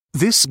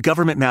This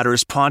Government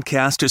Matters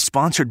podcast is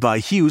sponsored by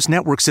Hughes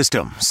Network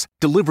Systems,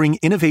 delivering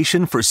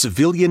innovation for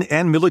civilian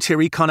and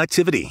military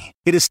connectivity.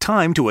 It is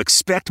time to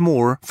expect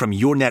more from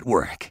your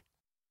network.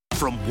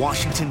 From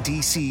Washington,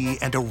 D.C.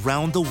 and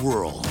around the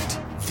world,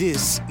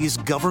 this is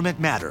Government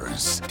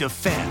Matters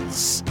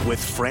Defense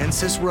with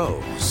Francis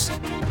Rose.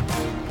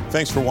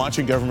 Thanks for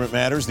watching Government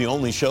Matters, the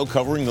only show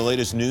covering the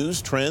latest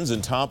news, trends,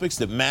 and topics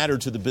that matter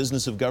to the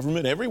business of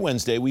government. Every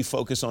Wednesday, we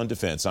focus on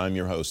defense. I'm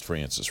your host,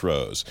 Francis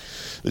Rose.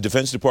 The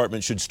Defense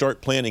Department should start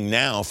planning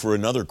now for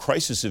another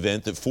crisis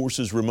event that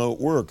forces remote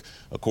work,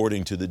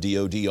 according to the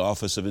DoD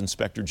Office of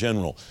Inspector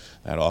General.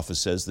 That office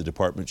says the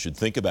department should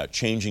think about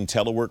changing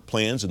telework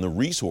plans and the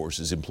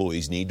resources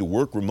employees need to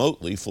work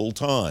remotely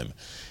full-time.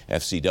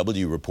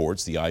 FCW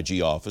reports the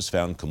IG office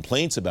found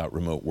complaints about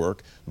remote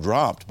work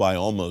dropped by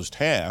almost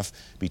half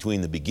between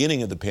the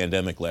beginning of the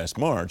pandemic last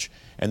March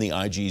and the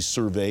IG's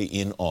survey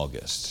in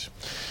August.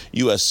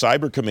 U.S.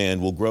 Cyber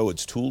Command will grow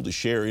its tool to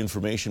share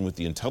information with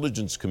the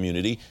intelligence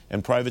community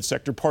and private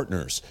sector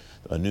partners.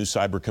 A new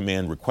Cyber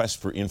Command request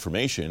for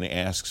information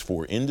asks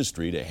for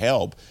industry to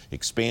help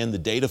expand the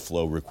data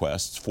flow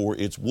requests for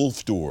its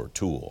Wolf Door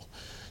tool.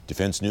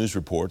 Defense News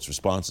reports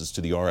responses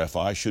to the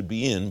RFI should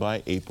be in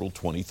by April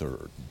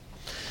 23rd.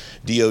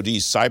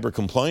 DoD's Cyber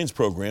Compliance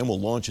Program will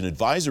launch an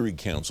advisory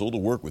council to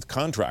work with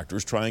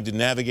contractors trying to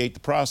navigate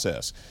the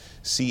process.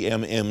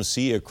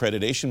 CMMC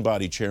accreditation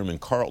body chairman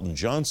Carlton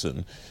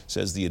Johnson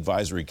says the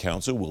advisory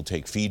council will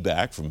take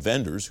feedback from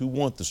vendors who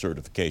want the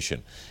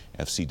certification.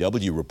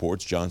 FCW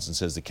reports Johnson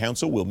says the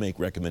council will make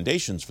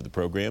recommendations for the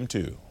program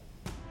too.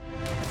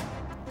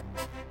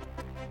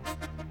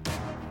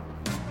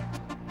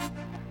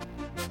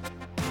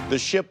 The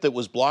ship that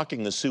was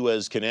blocking the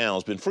Suez Canal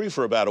has been free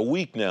for about a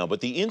week now,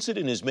 but the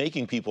incident is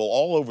making people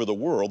all over the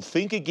world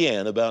think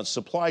again about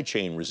supply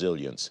chain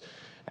resilience.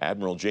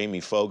 Admiral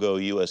Jamie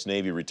Foggo, U.S.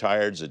 Navy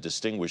retired, is a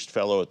distinguished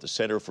fellow at the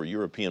Center for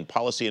European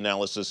Policy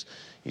Analysis.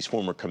 He's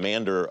former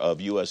commander of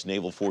U.S.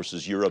 Naval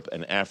Forces Europe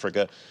and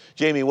Africa.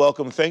 Jamie,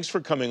 welcome. Thanks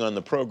for coming on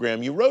the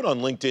program. You wrote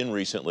on LinkedIn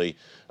recently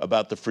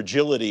about the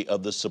fragility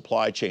of the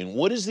supply chain.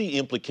 What is the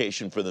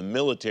implication for the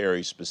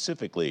military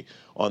specifically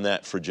on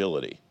that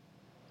fragility?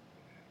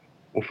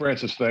 Well,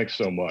 Francis, thanks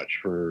so much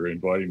for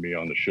inviting me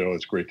on the show.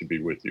 It's great to be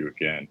with you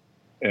again.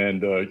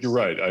 And you're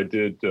right, I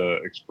did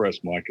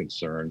express my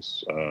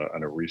concerns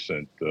on a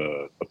recent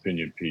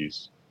opinion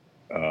piece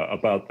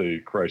about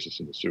the crisis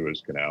in the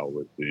Suez Canal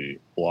with the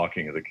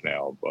blocking of the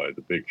canal by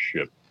the big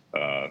ship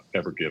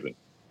Ever Given.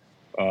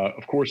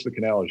 Of course, the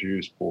canal is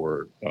used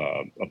for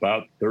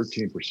about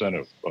 13%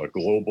 of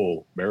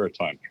global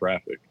maritime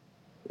traffic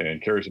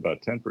and carries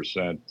about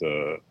 10%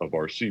 of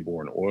our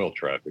seaborne oil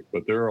traffic.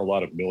 But there are a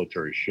lot of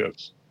military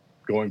ships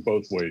going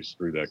both ways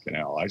through that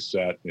canal. I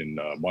sat in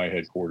my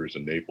headquarters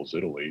in Naples,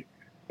 Italy,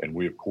 and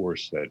we, of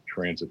course, had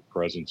transit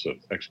presence of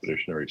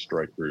expeditionary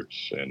strike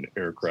groups and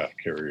aircraft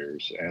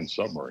carriers and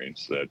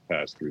submarines that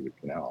pass through the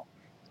canal.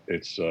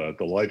 It's the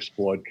life's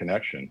blood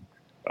connection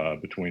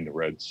between the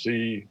Red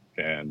Sea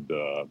and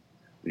the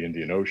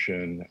Indian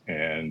Ocean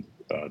and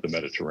the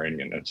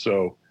Mediterranean. And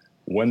so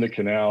when the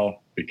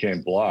canal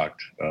became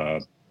blocked,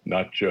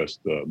 not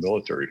just the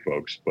military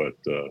folks, but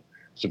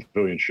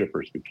civilian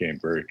shippers became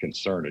very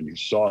concerned. And you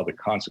saw the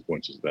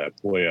consequences of that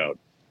play out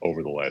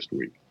over the last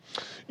week.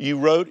 You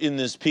wrote in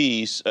this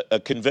piece, a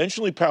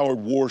conventionally powered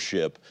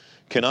warship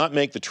cannot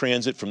make the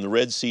transit from the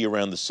Red Sea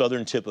around the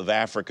southern tip of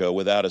Africa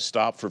without a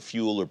stop for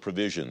fuel or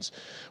provisions.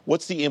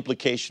 What's the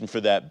implication for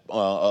that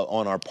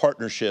on our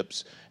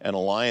partnerships and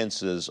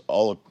alliances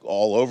all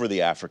over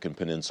the African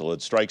peninsula?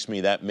 It strikes me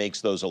that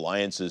makes those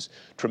alliances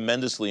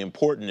tremendously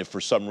important if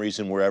for some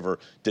reason we're ever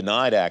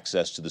denied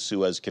access to the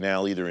Suez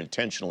Canal, either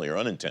intentionally or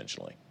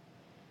unintentionally.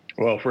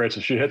 Well,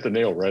 Francis, you hit the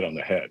nail right on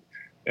the head.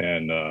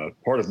 And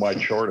part of my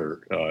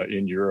charter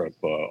in Europe,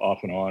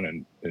 off and on,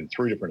 and in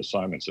 3 different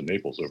assignments in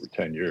Naples over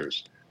 10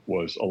 years,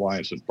 was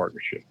alliance and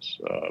partnerships.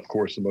 Of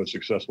course, the most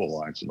successful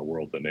alliance in the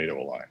world, the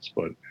NATO alliance,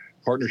 but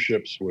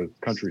partnerships with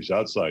countries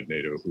outside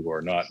NATO who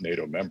are not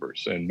NATO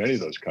members. And many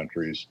of those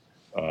countries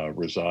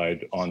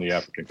reside on the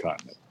African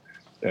continent.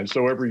 And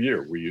so every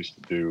year we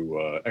used to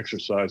do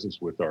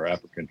exercises with our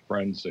African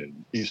friends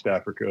in East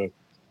Africa,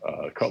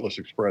 Cutlass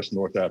Express,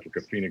 North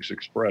Africa, Phoenix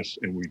Express,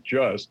 and we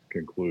just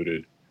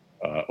concluded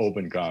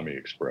Obangami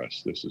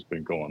Express. This has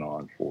been going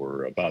on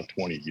for about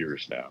 20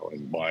 years now,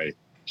 and my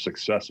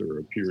successor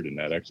appeared in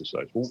that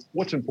exercise. Well,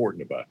 what's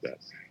important about that?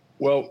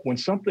 Well, when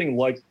something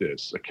like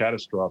this, a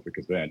catastrophic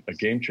event, a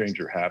game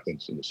changer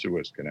happens in the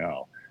Suez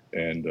Canal,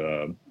 and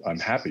I'm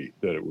happy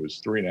that it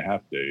was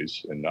 3.5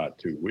 days and not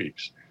 2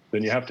 weeks,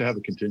 then you have to have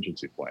a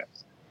contingency plan.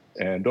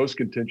 And those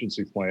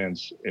contingency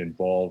plans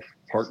involve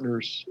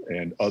partners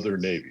and other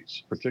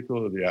navies,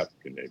 particularly the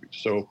African navies.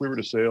 So if we were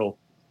to sail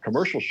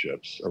commercial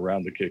ships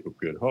around the Cape of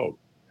Good Hope,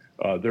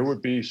 there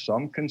would be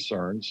some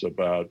concerns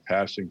about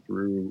passing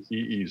through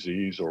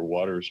EEZs or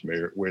waters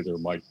where there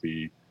might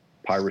be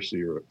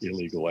piracy or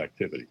illegal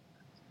activity.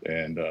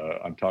 And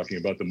I'm talking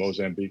about the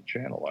Mozambique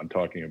Channel. I'm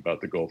talking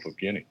about the Gulf of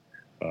Guinea.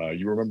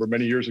 You remember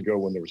many years ago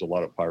when there was a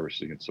lot of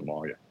piracy in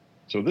Somalia.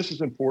 So this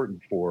is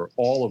important for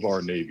all of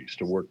our navies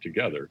to work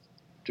together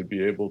to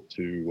be able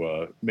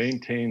to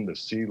maintain the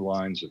sea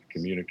lines of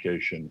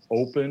communication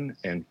open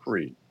and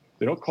free.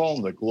 They don't call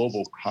them the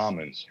global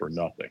commons for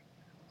nothing.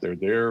 They're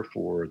there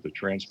for the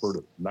transport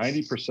of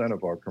 90%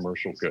 of our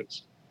commercial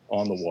goods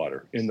on the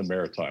water, in the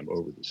maritime,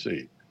 over the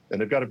sea, and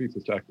they've got to be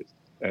protected.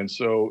 And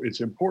so it's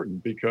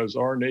important because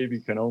our Navy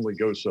can only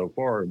go so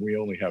far and we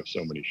only have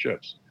so many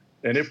ships.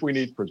 And if we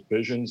need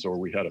provisions or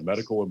we had a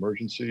medical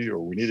emergency or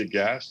we needed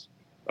gas,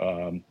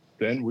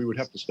 then we would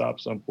have to stop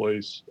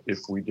someplace if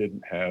we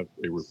didn't have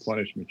a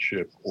replenishment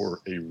ship or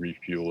a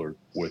refueler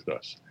with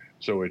us.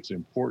 So it's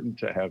important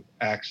to have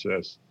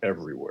access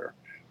everywhere.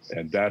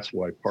 And that's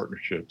why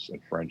partnerships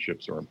and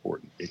friendships are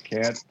important. It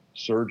can't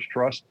surge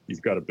trust.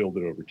 You've got to build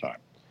it over time.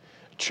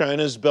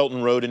 China's Belt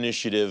and Road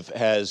Initiative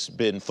has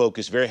been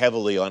focused very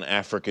heavily on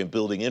Africa,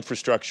 building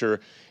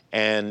infrastructure,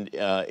 and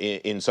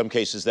in some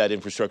cases that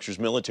infrastructure is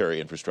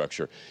military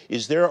infrastructure.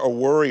 Is there a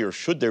worry, or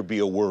should there be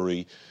a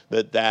worry,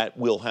 that that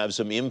will have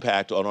some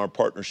impact on our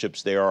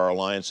partnerships there, our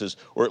alliances,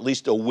 or at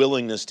least a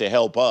willingness to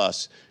help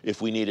us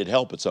if we needed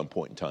help at some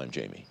point in time,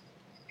 Jamie?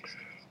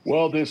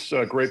 Well, this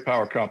great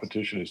power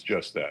competition is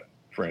just that,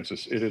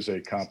 Francis. It is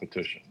a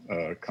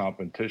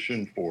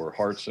competition for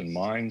hearts and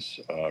minds,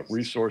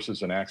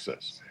 resources and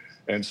access.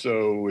 And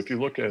so if you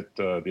look at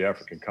the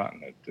African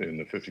continent, in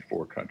the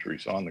 54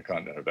 countries on the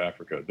continent of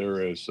Africa,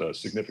 there is a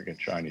significant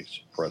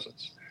Chinese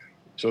presence.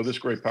 So this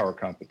great power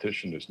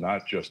competition is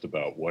not just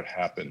about what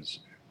happens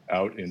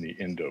out in the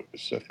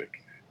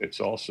Indo-Pacific. It's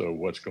also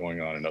what's going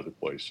on in other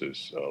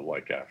places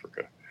like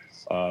Africa.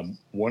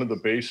 One of the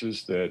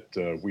bases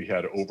that we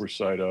had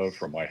oversight of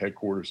from my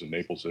headquarters in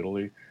Naples,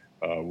 Italy,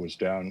 was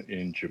down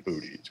in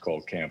Djibouti. It's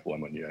called Camp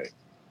Lemonnier.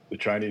 The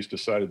Chinese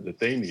decided that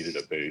they needed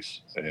a base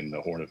in the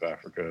Horn of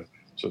Africa,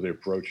 so they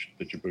approached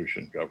the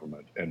Djiboutian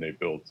government and they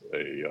built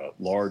a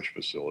large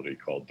facility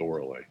called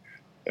Doralé.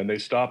 And they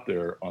stopped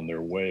there on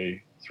their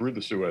way through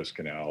the Suez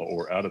Canal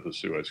or out of the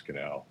Suez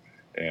Canal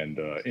and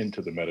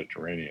into the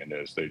Mediterranean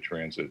as they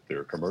transit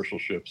their commercial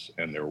ships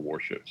and their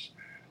warships.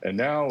 And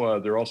now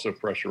they're also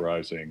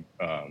pressurizing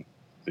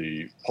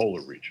the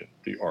polar region,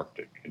 the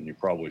Arctic. And you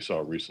probably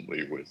saw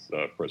recently with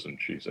President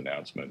Xi's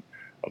announcement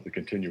of the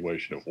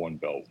continuation of One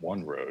Belt,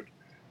 One Road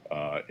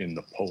in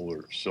the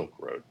polar Silk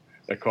Road.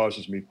 That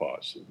causes me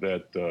pause.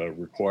 That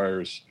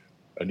requires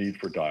a need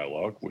for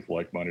dialogue with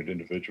like-minded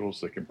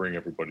individuals that can bring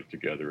everybody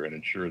together and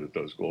ensure that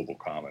those global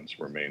commons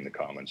remain the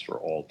commons for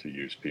all to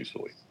use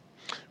peacefully.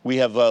 We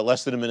have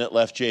less than a minute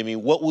left, Jamie.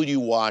 What would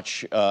you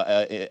watch?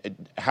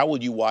 How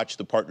would you watch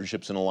the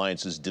partnerships and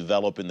alliances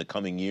develop in the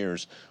coming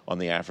years on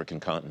the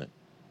African continent?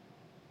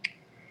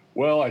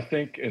 Well, I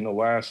think in the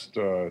last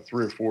 3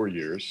 or 4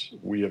 years,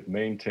 we have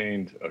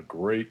maintained a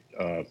great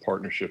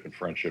partnership and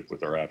friendship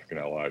with our African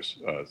allies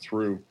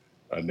through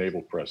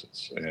naval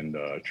presence and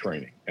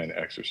training and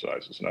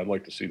exercises. And I'd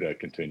like to see that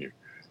continue.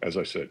 As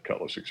I said,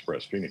 Cutlass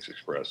Express, Phoenix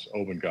Express,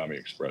 Obangami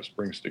Express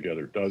brings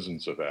together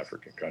dozens of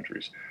African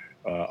countries.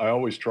 I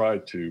always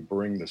tried to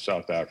bring the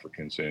South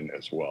Africans in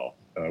as well.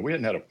 We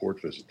hadn't had a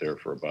port visit there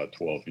for about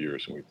 12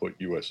 years, and we put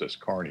USS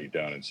Carney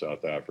down in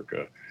South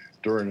Africa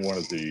during one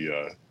of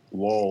the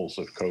lulls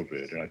of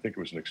COVID, and I think it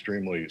was an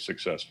extremely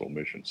successful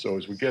mission. So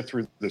as we get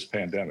through this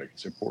pandemic,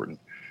 it's important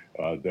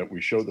that we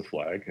show the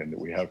flag and that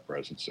we have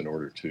presence in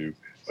order to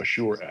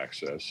assure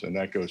access, and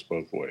that goes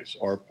both ways,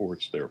 our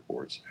ports, their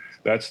ports.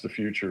 That's the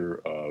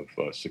future of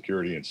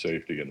security and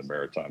safety in the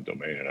maritime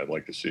domain, and I'd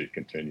like to see it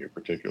continue,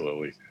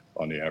 particularly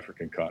on the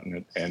African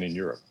continent and in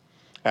Europe.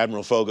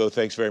 Admiral Foggo,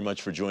 thanks very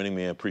much for joining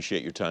me. I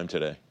appreciate your time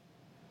today.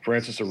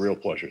 Francis, a real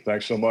pleasure.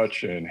 Thanks so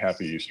much, and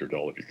happy Easter to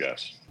all of you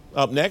guys.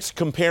 Up next,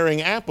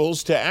 comparing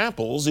apples to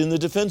apples in the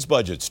defense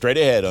budget. Straight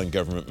ahead on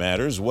Government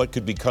Matters, what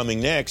could be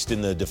coming next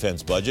in the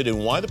defense budget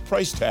and why the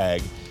price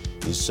tag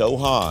is so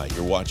high.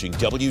 You're watching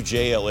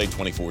WJLA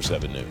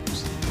 24/7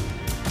 News.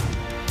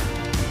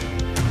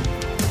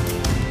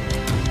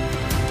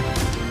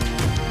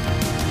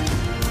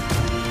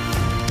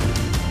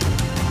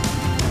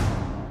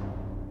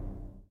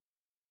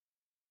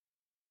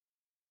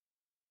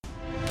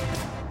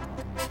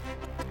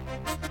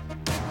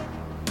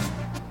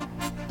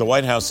 The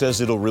White House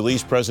says it'll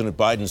release President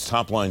Biden's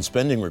top-line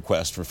spending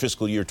request for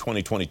fiscal year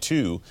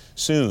 2022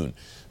 soon.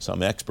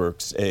 Some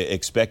experts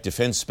expect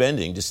defense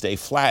spending to stay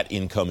flat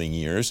in coming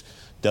years.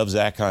 Dov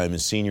Zakheim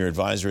is senior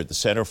advisor at the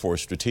Center for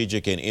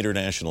Strategic and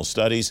International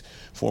Studies,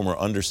 former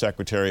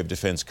Undersecretary of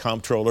Defense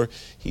Comptroller.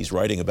 He's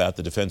writing about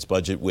the defense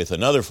budget with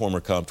another former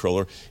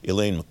comptroller,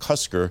 Elaine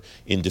McCusker,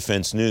 in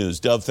Defense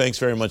News. Dov, thanks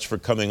very much for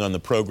coming on the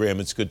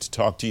program. It's good to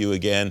talk to you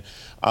again.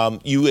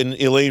 You and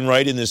Elaine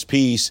write in this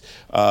piece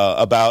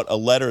about a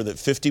letter that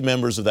 50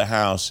 members of the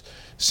House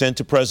sent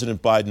to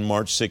President Biden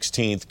March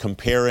 16th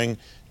comparing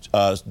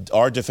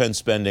our defense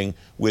spending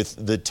with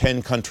the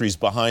 10 countries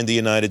behind the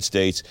United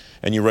States.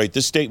 And you write,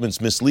 this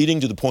statement's misleading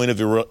to the point of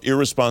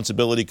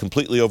irresponsibility,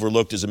 completely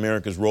overlooked as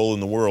America's role in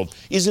the world.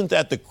 Isn't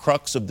that the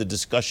crux of the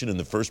discussion in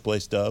the first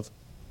place, Dov?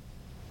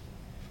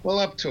 Well,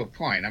 up to a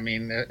point. I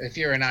mean, if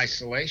you're an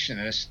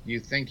isolationist, you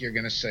think you're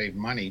going to save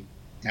money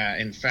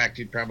In fact,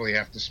 you'd probably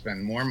have to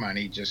spend more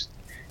money just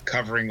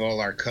covering all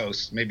our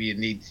coasts. Maybe you'd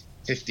need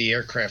 50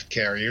 aircraft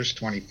carriers,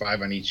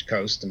 25 on each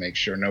coast, to make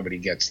sure nobody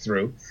gets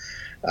through.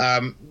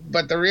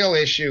 But the real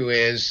issue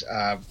is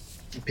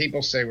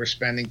people say we're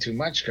spending too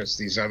much because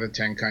these other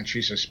 10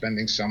 countries are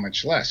spending so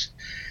much less.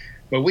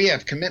 But we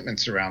have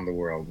commitments around the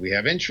world. We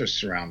have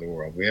interests around the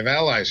world. We have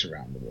allies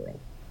around the world.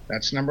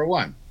 That's number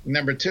one.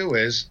 Number two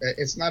is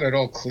it's not at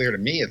all clear to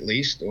me, at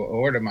least,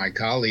 or to my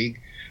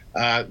colleague,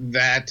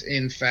 that,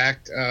 in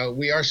fact,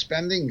 we are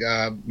spending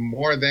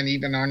more than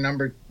even our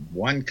number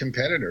one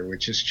competitor,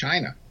 which is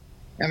China.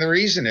 And the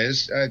reason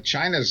is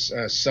China's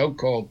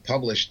so-called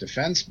published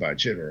defense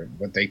budget, or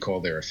what they call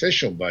their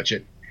official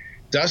budget,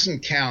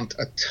 doesn't count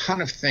a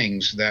ton of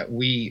things that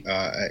we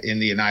in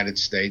the United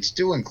States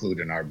do include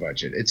in our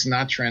budget. It's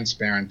not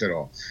transparent at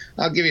all.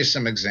 I'll give you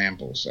some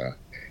examples.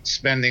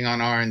 Spending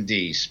on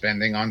R&D,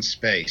 spending on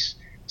space,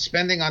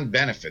 spending on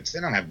benefits. They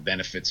don't have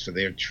benefits for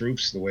their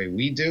troops the way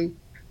we do.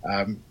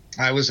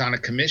 I was on a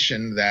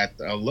commission that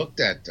looked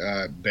at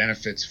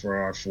benefits for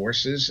our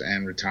forces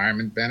and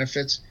retirement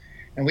benefits,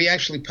 and we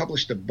actually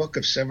published a book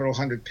of several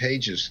hundred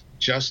pages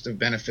just of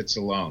benefits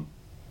alone.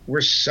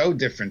 We're so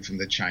different from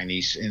the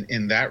Chinese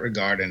in that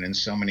regard and in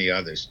so many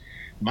others.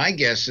 My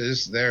guess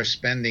is they're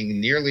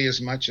spending nearly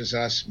as much as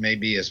us,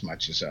 maybe as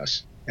much as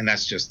us. And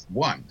that's just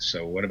one.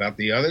 So what about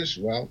the others?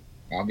 Well,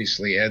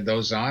 obviously add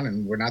those on,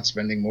 and we're not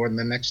spending more than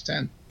the next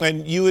 10.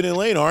 And you and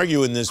Elaine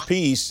argue in this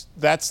piece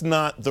that's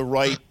not the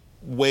right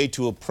way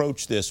to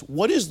approach this.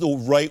 What is the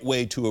right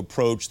way to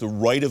approach the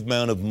right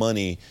amount of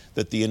money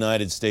that the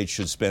United States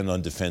should spend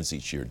on defense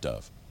each year,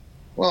 Dov?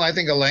 Well, I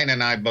think Elaine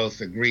and I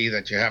both agree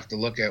that you have to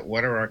look at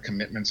what are our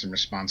commitments and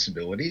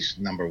responsibilities,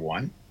 number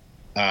one.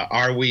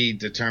 Are we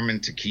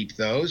determined to keep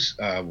those?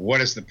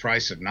 What is the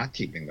price of not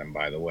keeping them,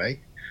 by the way?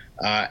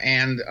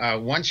 And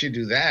once you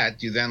do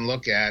that, you then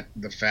look at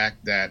the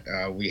fact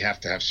that we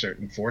have to have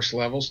certain force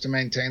levels to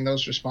maintain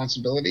those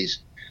responsibilities.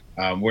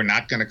 We're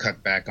not going to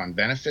cut back on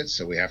benefits,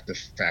 so we have to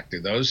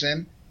factor those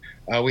in.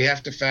 We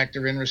have to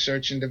factor in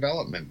research and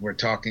development. We're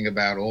talking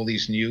about all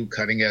these new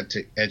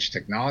cutting-edge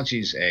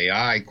technologies,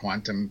 AI,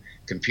 quantum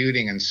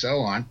computing, and so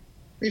on.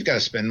 We've got to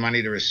spend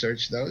money to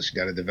research those. You've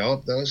got to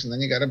develop those, and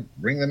then you got to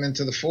bring them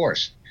into the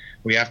force.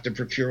 We have to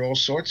procure all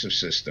sorts of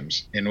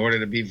systems in order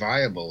to be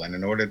viable and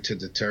in order to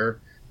deter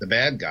the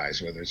bad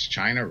guys, whether it's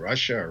China,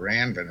 Russia,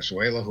 Iran,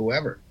 Venezuela,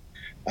 whoever.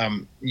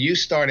 You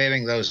start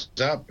adding those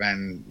up,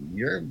 and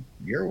you're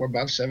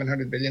above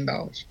 $700 billion.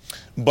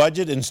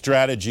 Budget and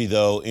strategy,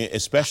 though,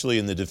 especially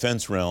in the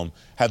defense realm,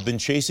 have been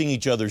chasing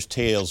each other's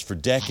tails for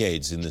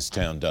decades in this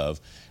town, Dov.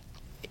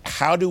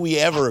 How do we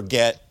ever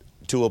get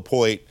to a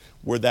point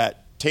where that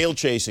tail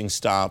chasing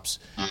stops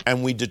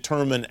and we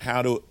determine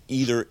how to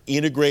either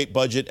integrate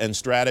budget and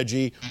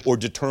strategy or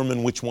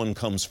determine which one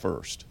comes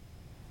first?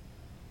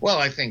 Well,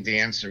 I think the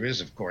answer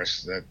is, of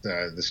course, that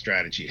the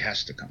strategy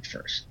has to come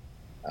first.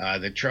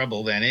 The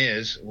trouble then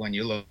is when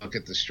you look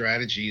at the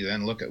strategy,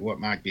 then look at what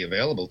might be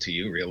available to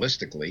you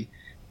realistically,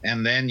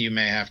 and then you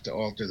may have to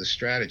alter the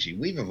strategy.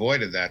 We've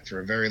avoided that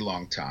for a very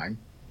long time.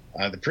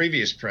 The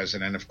previous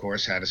president, of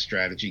course, had a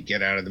strategy,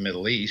 get out of the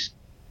Middle East.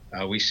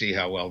 We see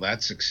how well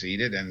that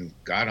succeeded, and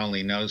God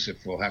only knows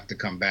if we'll have to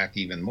come back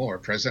even more.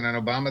 President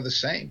Obama, the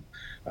same.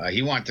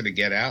 He wanted to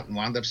get out and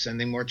wound up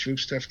sending more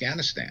troops to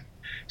Afghanistan.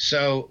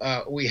 So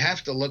we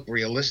have to look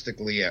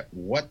realistically at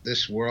what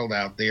this world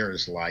out there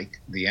is like.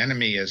 The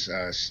enemy, as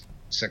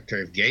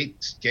Secretary of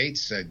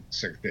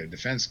Secretary of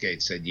Defense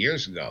Gates said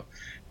years ago,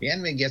 the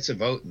enemy gets a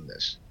vote in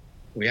this.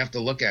 We have to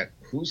look at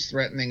who's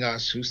threatening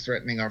us, who's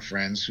threatening our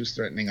friends, who's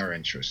threatening our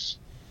interests.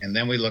 And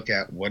then we look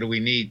at what do we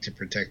need to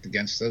protect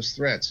against those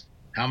threats?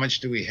 How much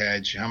do we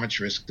hedge? How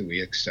much risk do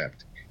we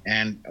accept?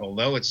 And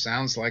although it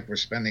sounds like we're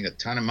spending a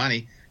ton of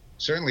money,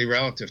 certainly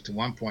relative to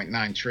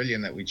 1.9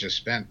 trillion that we just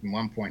spent and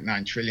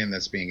 1.9 trillion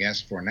that's being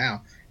asked for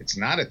now, it's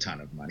not a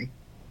ton of money.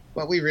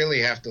 But we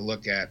really have to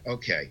look at,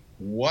 okay,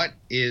 what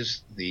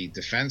is the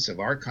defense of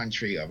our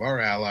country, of our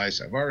allies,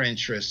 of our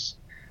interests?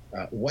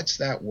 What's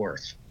that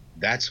worth?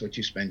 That's what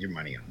you spend your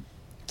money on.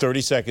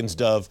 30 seconds,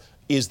 Dov.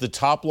 Is the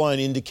top-line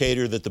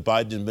indicator that the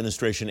Biden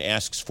administration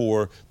asks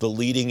for the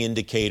leading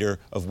indicator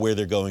of where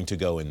they're going to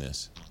go in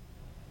this?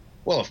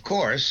 Well, of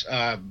course,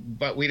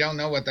 but we don't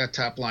know what that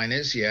top line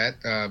is yet.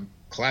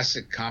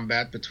 Classic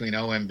combat between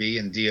OMB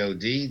and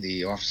DOD.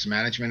 The Office of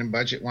Management and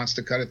Budget wants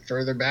to cut it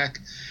further back.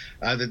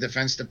 The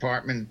Defense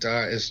Department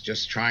is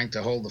just trying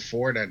to hold the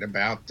fort at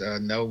about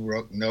no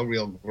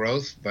real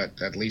growth, but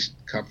at least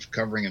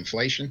covering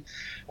inflation.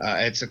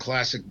 It's a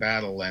classic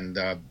battle, and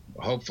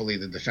hopefully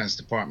the Defense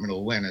Department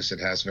will win, as it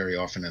has very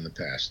often in the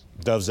past.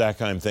 Dov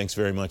Zakheim, thanks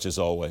very much as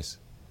always.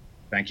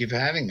 Thank you for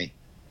having me.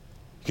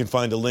 You can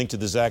find a link to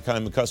the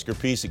Zakheim-McCusker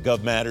piece at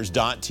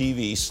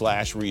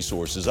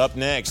govmatters.tv/resources. Up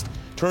next,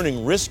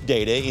 turning risk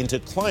data into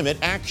climate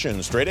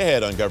action. Straight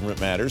ahead on Government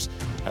Matters,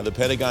 how the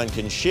Pentagon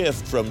can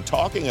shift from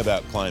talking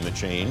about climate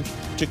change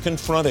to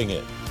confronting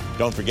it.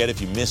 Don't forget,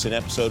 if you miss an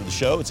episode of the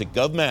show, it's at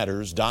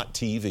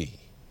govmatters.tv.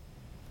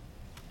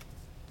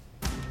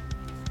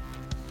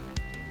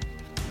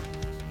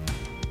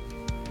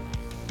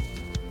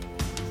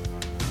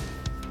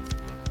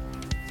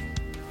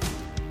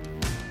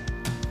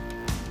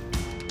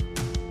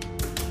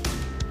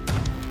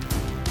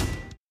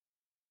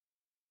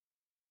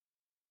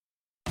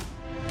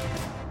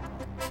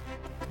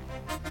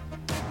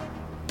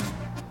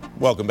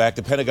 Welcome back.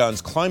 The Pentagon's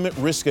climate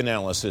risk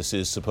analysis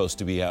is supposed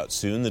to be out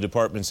soon. The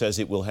department says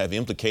it will have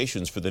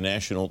implications for the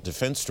national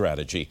defense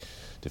strategy.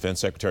 Defense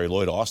Secretary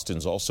Lloyd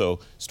Austin's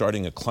also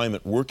starting a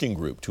climate working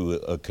group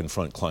to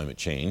confront climate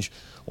change.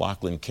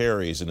 Lachlan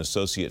Carey is an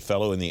associate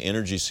fellow in the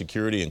Energy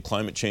Security and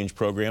Climate Change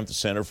Program at the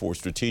Center for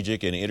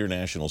Strategic and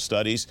International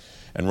Studies,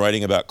 and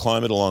writing about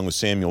climate along with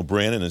Samuel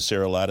Brannon and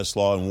Sarah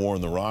Ladislaw in War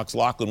on the Rocks.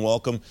 Lachlan,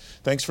 welcome.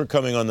 Thanks for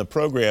coming on the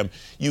program.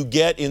 You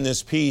get in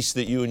this piece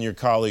that you and your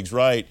colleagues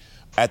write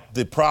at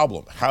the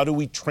problem. How do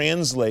we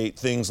translate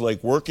things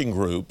like working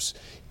groups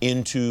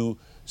into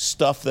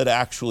stuff that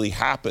actually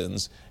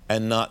happens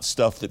and not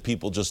stuff that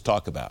people just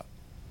talk about?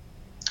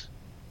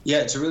 Yeah,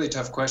 it's a really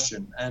tough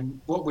question.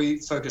 And what we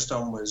focused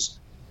on was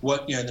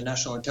what the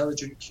national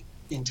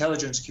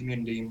intelligence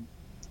community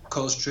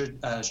calls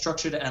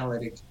structured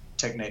analytic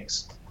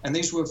techniques. And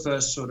these were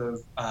first sort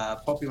of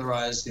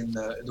popularized in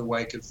the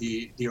wake of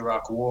the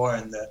Iraq War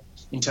and the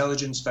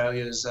intelligence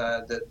failures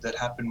that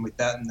happened with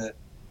that, and the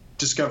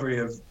discovery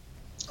of,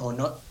 or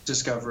not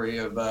discovery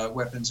of,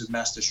 weapons of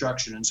mass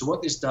destruction. And so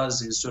what this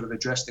does is sort of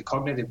address the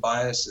cognitive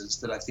biases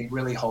that I think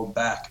really hold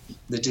back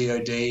the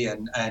DoD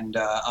and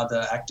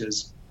other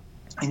actors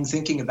in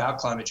thinking about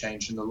climate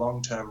change and the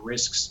long-term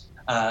risks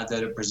that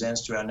it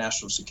presents to our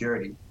national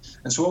security.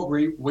 And so what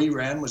we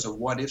ran was a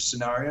what-if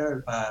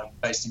scenario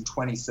based in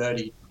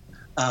 2030,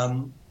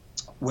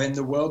 when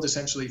the world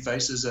essentially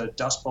faces a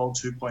Dust Bowl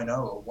 2.0,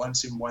 a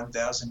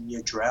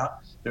once-in-1,000-year drought.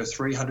 There are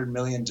 300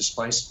 million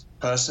displaced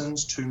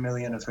persons, 2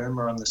 million of whom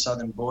are on the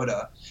southern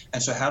border.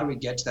 And so how do we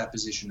get to that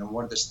position, and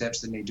what are the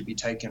steps that need to be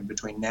taken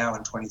between now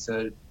and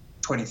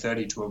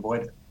 2030 to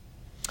avoid it?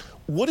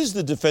 What is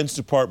the Defense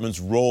Department's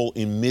role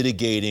in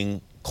mitigating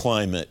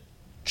climate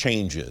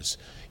changes?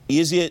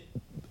 Is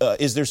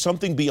there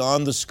something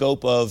beyond the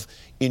scope of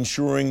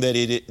ensuring that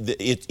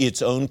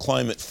its own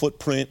climate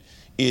footprint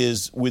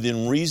is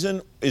within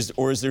reason,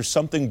 or is there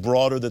something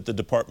broader that the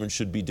department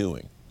should be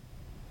doing?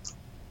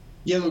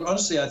 Yeah, look,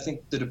 honestly, I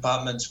think the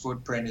department's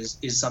footprint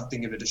is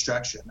something of a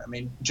distraction. I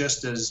mean,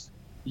 just as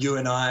you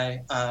and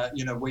I,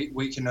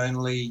 we can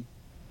only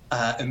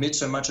emit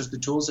so much as the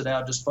tools at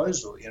our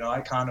disposal.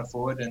 I can't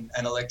afford an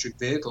electric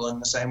vehicle in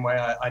the same way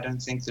I don't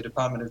think the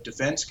Department of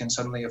Defense can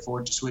suddenly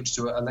afford to switch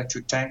to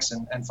electric tanks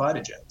and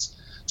fighter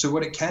jets. So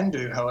what it can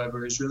do,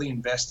 however, is really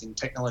invest in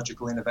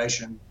technological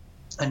innovation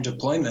and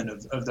deployment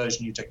of those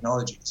new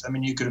technologies. I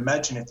mean, you could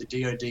imagine if the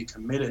DoD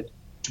committed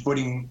to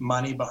putting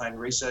money behind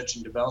research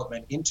and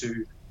development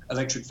into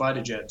electric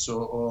fighter jets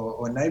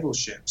or naval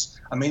ships.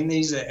 I mean,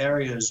 these are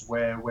areas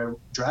where we're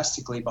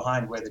drastically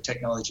behind where the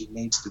technology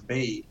needs to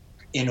be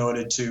in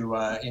order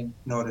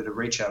to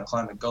reach our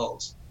climate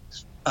goals.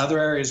 Other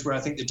areas where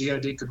I think the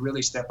DoD could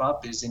really step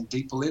up is in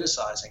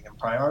depoliticizing and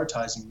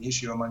prioritizing the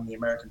issue among the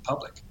American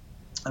public.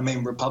 I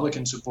mean,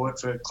 Republican support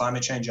for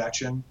climate change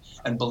action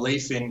and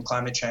belief in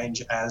climate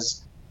change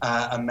as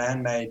a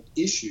man-made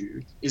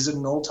issue is at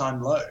an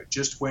all-time low,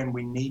 just when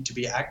we need to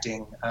be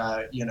acting,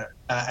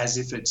 as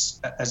if it's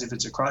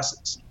a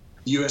crisis.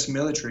 The U.S.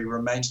 military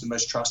remains the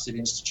most trusted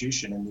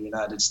institution in the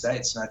United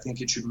States, and I think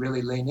it should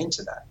really lean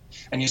into that.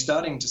 And you're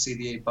starting to see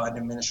the Biden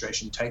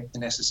administration take the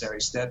necessary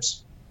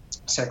steps.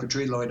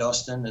 Secretary Lloyd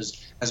Austin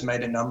has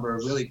made a number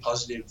of really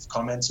positive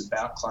comments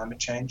about climate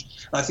change.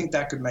 And I think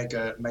that could make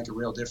a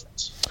real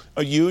difference.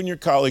 You and your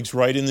colleagues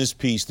write in this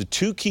piece, the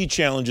two key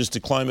challenges to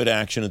climate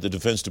action at the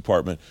Defense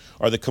Department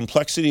are the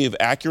complexity of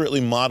accurately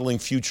modeling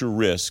future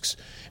risks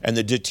and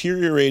the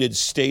deteriorated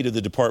state of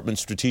the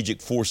department's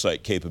strategic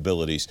foresight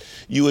capabilities.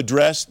 You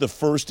addressed the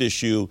first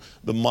issue,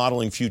 the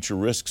modeling future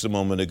risks, a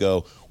moment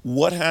ago.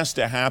 What has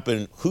to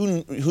happen?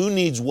 Who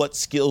needs what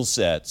skill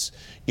sets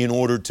in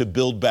order to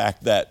build back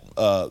that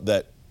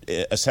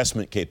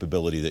assessment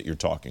capability that you're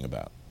talking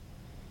about?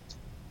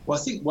 Well,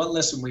 I think one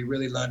lesson we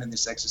really learned in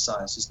this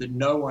exercise is that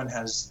no one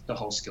has the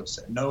whole skill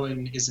set. No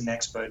one is an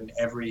expert in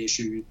every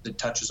issue that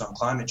touches on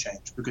climate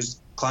change, because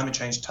climate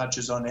change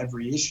touches on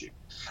every issue.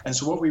 And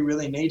so what we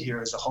really need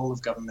here is a whole of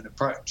government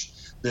approach.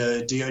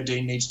 The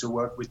DoD needs to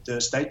work with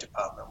the State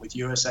Department, with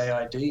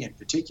USAID in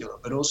particular,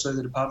 but also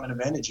the Department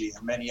of Energy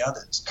and many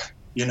others.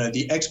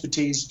 The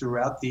expertise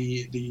throughout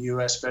the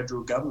U.S.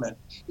 federal government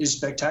is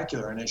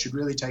spectacular, and it should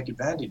really take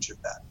advantage of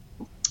that.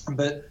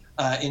 But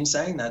in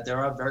saying that, there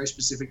are very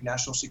specific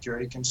national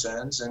security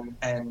concerns,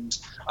 and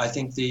I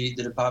think the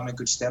department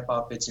could step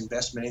up its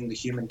investment in the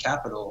human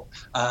capital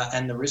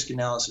and the risk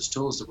analysis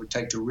tools that would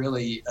take to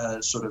really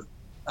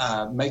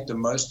make the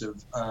most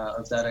of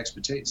that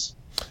expertise.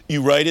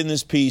 You write in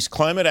this piece,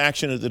 climate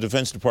action at the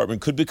Defense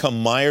Department could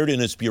become mired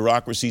in its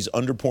bureaucracy's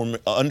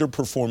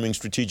underperforming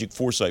strategic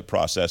foresight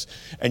process,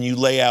 and you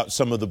lay out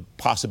some of the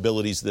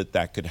possibilities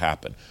that could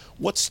happen.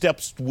 What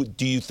steps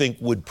do you think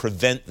would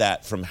prevent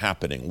that from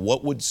happening?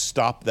 What would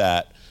stop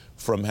that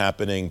from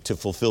happening to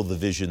fulfill the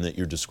vision that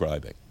you're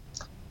describing?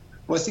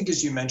 Well, I think,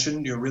 as you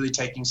mentioned, you're really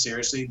taking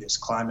seriously this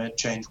climate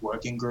change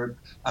working group,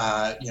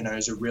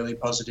 is a really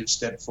positive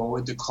step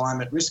forward. The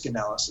climate risk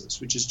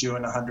analysis, which is due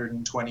in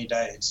 120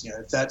 days,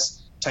 if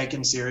that's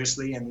taken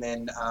seriously and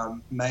then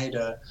made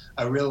a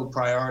real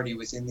priority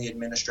within the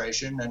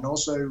administration and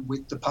also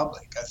with the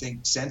public. I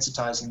think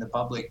sensitizing the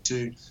public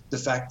to the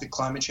fact that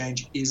climate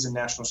change is a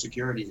national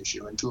security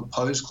issue, and to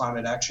oppose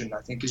climate action,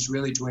 I think, is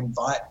really to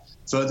invite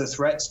further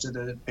threats to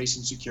the peace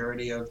and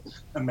security of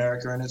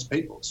America and its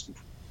peoples.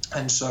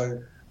 And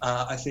so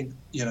I think,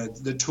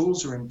 the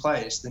tools are in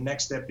place. The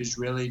next step is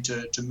really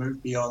to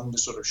move beyond the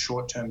sort of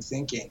short-term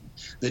thinking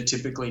that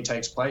typically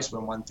takes place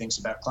when one thinks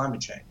about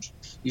climate change.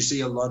 You see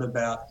a lot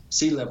about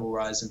sea level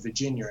rise in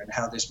Virginia and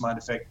how this might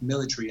affect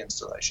military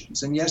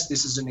installations. And yes,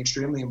 this is an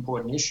extremely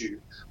important issue,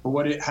 but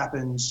what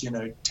happens,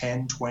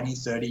 10, 20,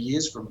 30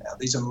 years from now?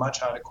 These are much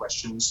harder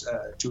questions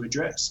to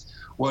address.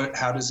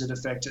 How does it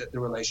affect the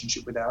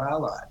relationship with our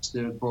allies,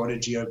 the broader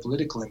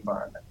geopolitical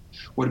environment?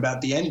 What about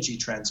the energy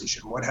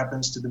transition? What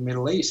happens to the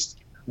Middle East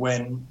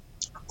when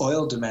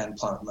oil demand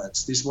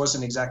plummets? This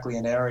wasn't exactly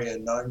an area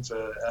known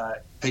for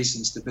peace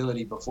and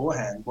stability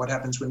beforehand. What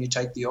happens when you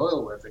take the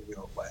oil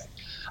revenue away?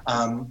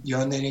 You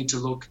only need to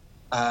look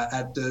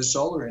at the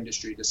solar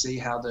industry to see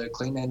how the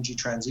clean energy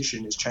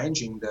transition is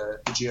changing the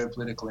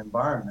geopolitical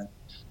environment.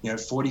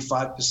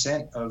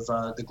 45% of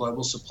the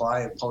global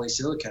supply of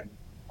polysilicon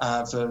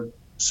for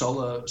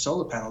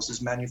solar panels is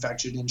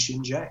manufactured in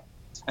Xinjiang.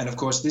 And of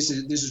course, this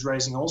is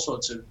raising all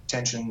sorts of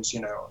tensions,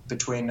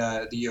 between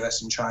the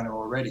US and China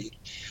already.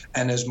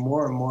 And as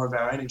more and more of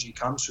our energy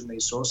comes from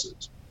these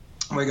sources,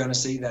 we're going to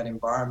see that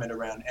environment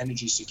around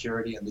energy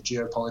security and the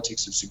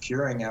geopolitics of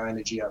securing our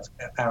energy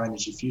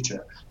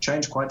future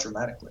change quite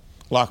dramatically.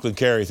 Lachlan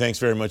Carey, thanks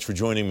very much for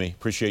joining me.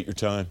 Appreciate your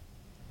time.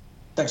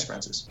 Thanks,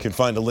 Francis. You can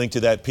find a link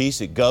to that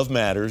piece at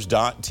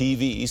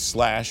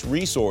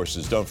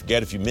govmatters.tv/resources. Don't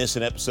forget, if you miss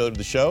an episode of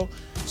the show,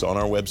 it's on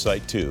our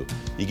website too.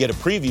 You get a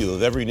preview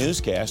of every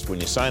newscast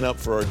when you sign up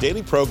for our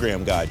daily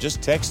program guide.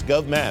 Just text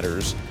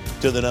GovMatters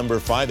to the number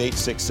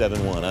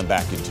 58671. I'm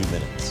back in 2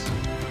 minutes.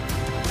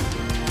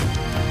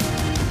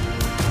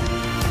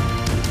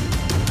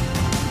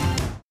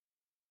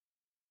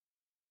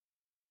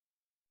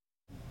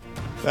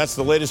 That's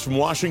the latest from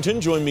Washington.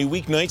 Join me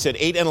weeknights at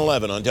 8 and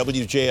 11 on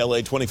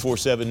WJLA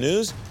 24/7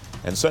 News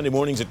and Sunday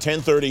mornings at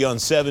 10:30 on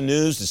 7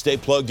 News to stay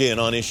plugged in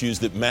on issues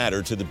that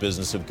matter to the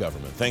business of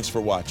government. Thanks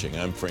for watching.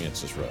 I'm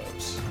Francis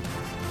Rose.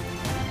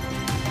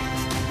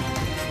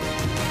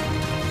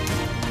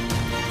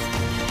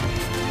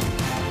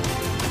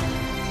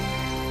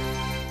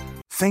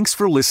 Thanks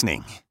for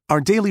listening.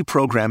 Our daily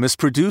program is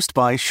produced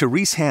by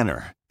Sharice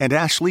Hanner and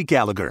Ashley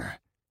Gallagher.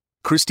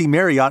 Christy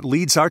Marriott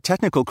leads our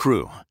technical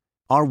crew.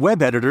 Our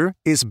web editor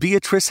is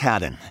Beatrice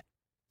Haddon.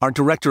 Our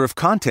director of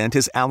content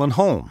is Alan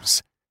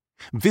Holmes.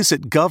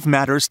 Visit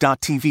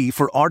govmatters.tv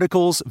for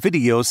articles,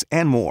 videos,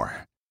 and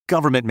more.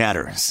 Government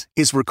Matters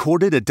is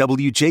recorded at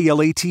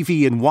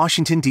WJLA-TV in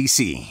Washington,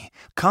 D.C.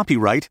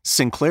 Copyright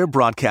Sinclair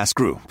Broadcast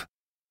Group.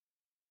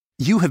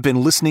 You have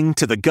been listening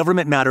to the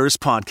Government Matters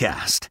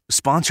podcast,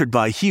 sponsored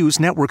by Hughes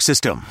Network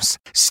Systems.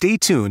 Stay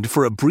tuned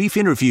for a brief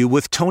interview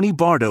with Tony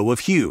Bardo of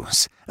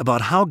Hughes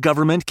about how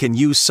government can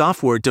use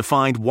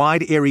software-defined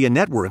wide area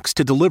networks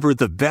to deliver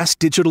the best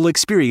digital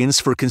experience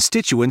for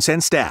constituents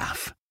and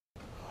staff.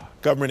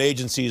 Government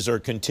agencies are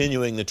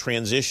continuing the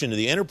transition to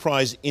the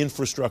Enterprise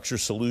Infrastructure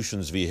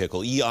Solutions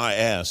Vehicle,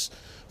 EIS,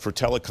 for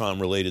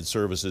telecom-related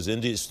services.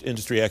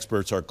 Industry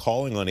experts are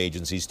calling on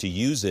agencies to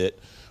use it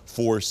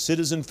for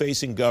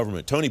citizen-facing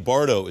government. Tony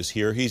Bardo is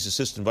here. He's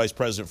Assistant Vice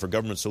President for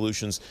Government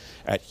Solutions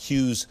at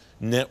Hughes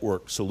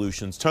Network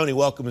Solutions. Tony,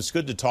 welcome. It's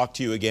good to talk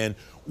to you again.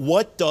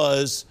 What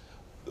does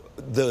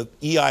the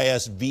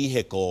EIS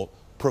vehicle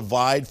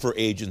provide for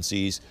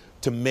agencies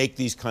to make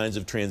these kinds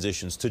of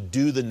transitions, to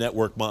do the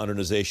network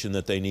modernization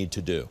that they need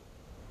to do?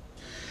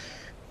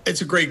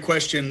 It's a great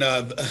question,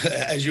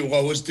 as you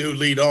always do,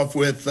 lead off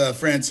with,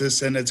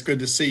 Francis, and it's good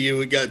to see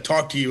you,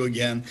 talk to you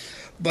again.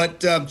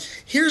 But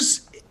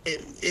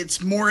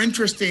it's more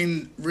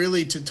interesting,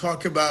 really, to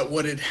talk about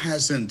what it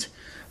hasn't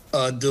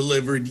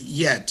delivered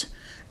yet.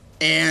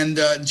 And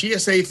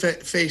GSA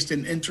faced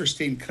an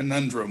interesting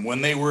conundrum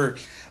when they were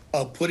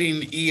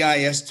putting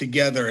EIS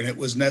together, and it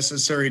was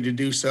necessary to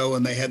do so,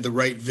 and they had the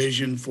right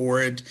vision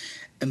for it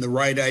and the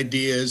right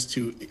ideas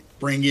to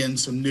bring in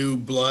some new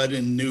blood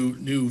and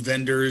new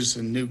vendors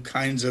and new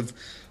kinds of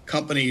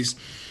companies.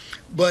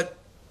 But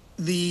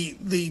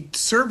the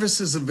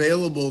services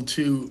available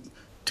to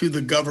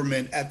the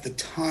government at the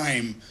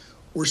time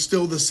were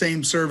still the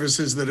same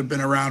services that have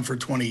been around for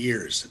 20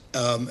 years.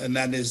 And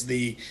that is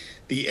the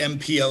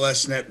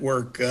MPLS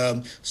network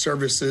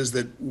services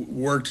that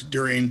worked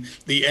during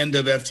the end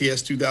of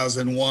FTS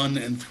 2001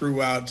 and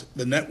throughout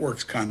the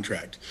networks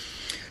contract.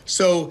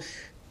 So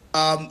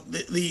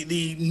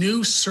the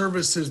new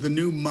services, the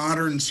new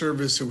modern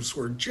services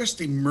were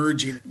just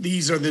emerging.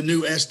 These are the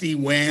new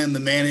SD-WAN,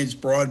 the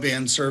managed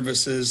broadband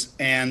services,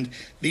 and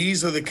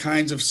these are the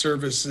kinds of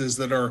services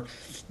that are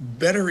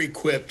better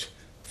equipped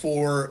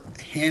for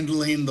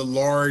handling the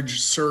large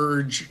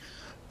surge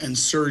and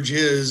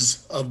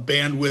surges of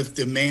bandwidth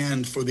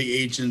demand for the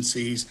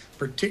agencies,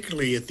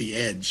 particularly at the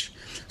edge.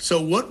 So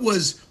what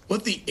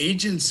the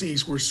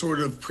agencies were sort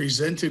of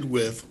presented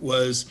with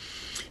was,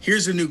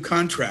 here's a new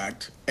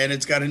contract, and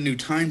it's got a new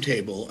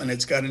timetable, and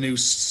it's got a new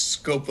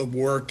scope of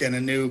work, and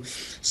a new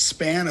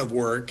span of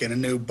work, and a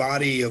new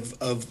body of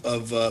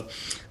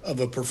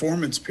a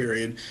performance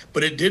period.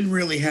 But it didn't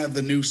really have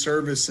the new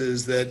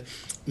services that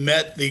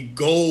met the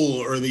goal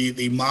or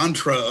the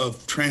mantra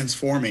of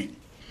transforming.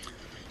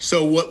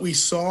 So what we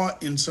saw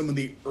in some of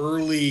the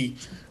early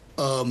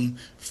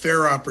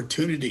fair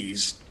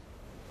opportunities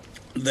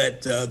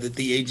that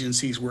the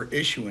agencies were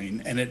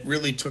issuing, and it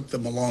really took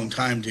them a long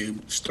time to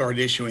start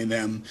issuing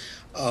them,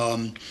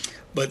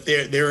 but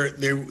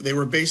they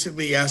were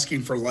basically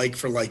asking for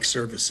like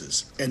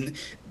services, and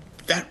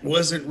that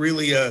wasn't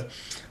really a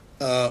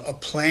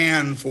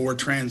plan for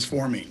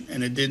transforming,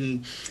 and it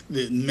didn't.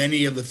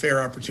 Many of the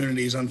fair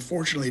opportunities,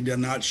 unfortunately, did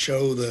not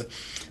show the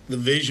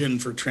vision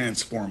for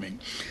transforming.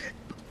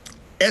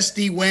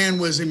 SD-WAN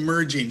was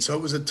emerging, so it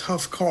was a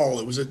tough call.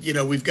 It was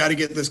we've got to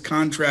get this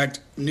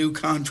new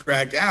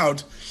contract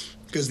out,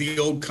 because the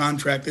old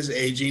contract is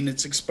aging,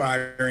 it's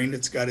expiring,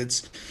 it's got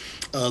its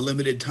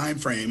limited time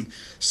frame.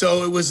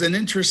 So it was an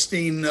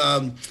interesting,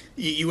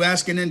 you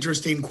ask an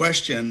interesting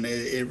question.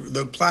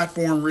 The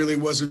platform really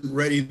wasn't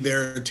ready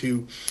there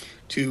to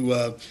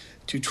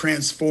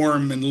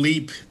transform and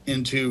leap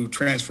into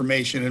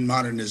transformation and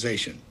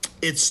modernization.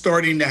 It's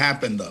starting to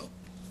happen, though.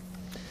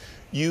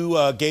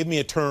 You gave me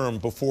a term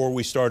before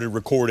we started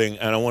recording,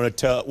 and I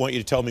want you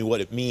to tell me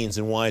what it means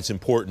and why it's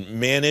important.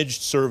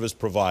 Managed service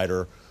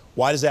provider.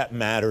 Why does that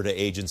matter to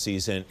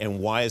agencies, and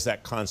why is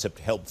that concept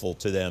helpful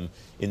to them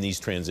in these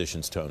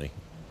transitions, Tony?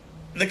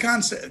 The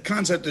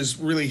concept is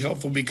really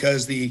helpful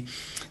because the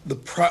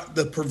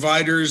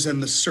providers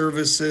and the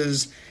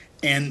services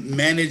and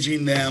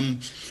managing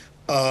them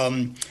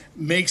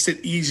makes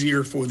it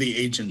easier for the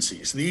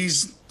agencies.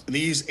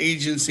 These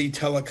agency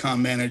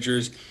telecom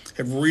managers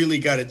have really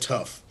got it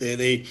tough.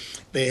 They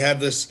have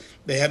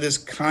this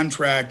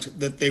contract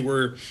that they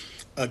were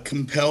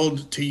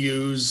compelled to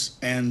use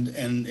and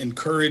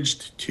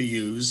encouraged to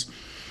use,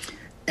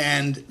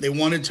 and they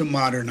wanted to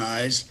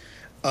modernize.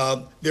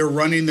 They're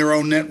running their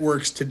own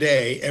networks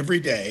today, every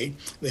day.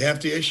 They have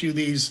to issue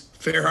these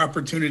fair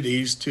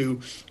opportunities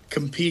to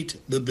compete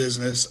the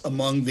business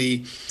among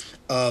the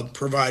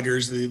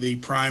providers, the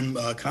prime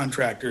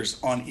contractors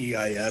on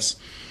EIS.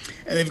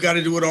 And they've got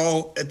to do it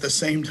all at the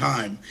same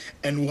time,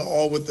 and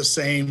all with the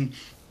same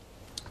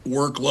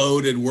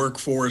workload and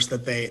workforce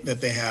that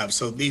they have.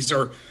 So these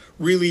are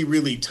really,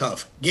 really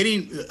tough.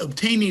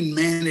 Obtaining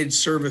managed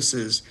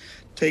services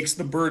takes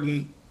the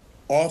burden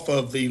off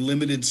of the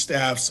limited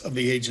staffs of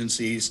the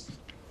agencies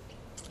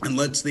and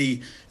lets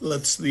the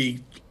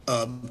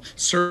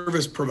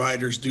service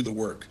providers do the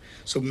work.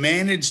 So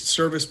managed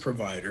service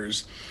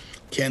providers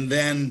can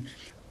then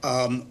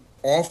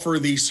offer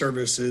these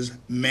services,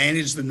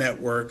 manage the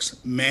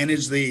networks,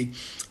 manage the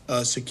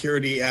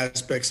security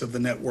aspects of the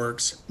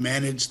networks,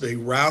 manage the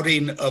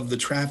routing of the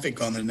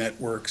traffic on the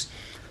networks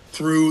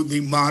through the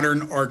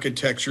modern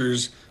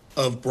architectures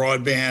of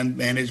broadband,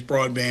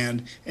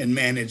 and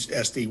managed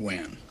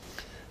SD-WAN.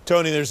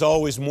 Tony, there's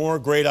always more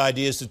great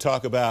ideas to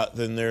talk about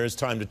than there is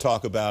time to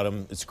talk about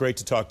them. It's great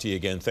to talk to you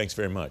again. Thanks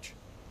very much.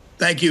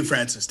 Thank you,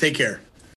 Francis. Take care.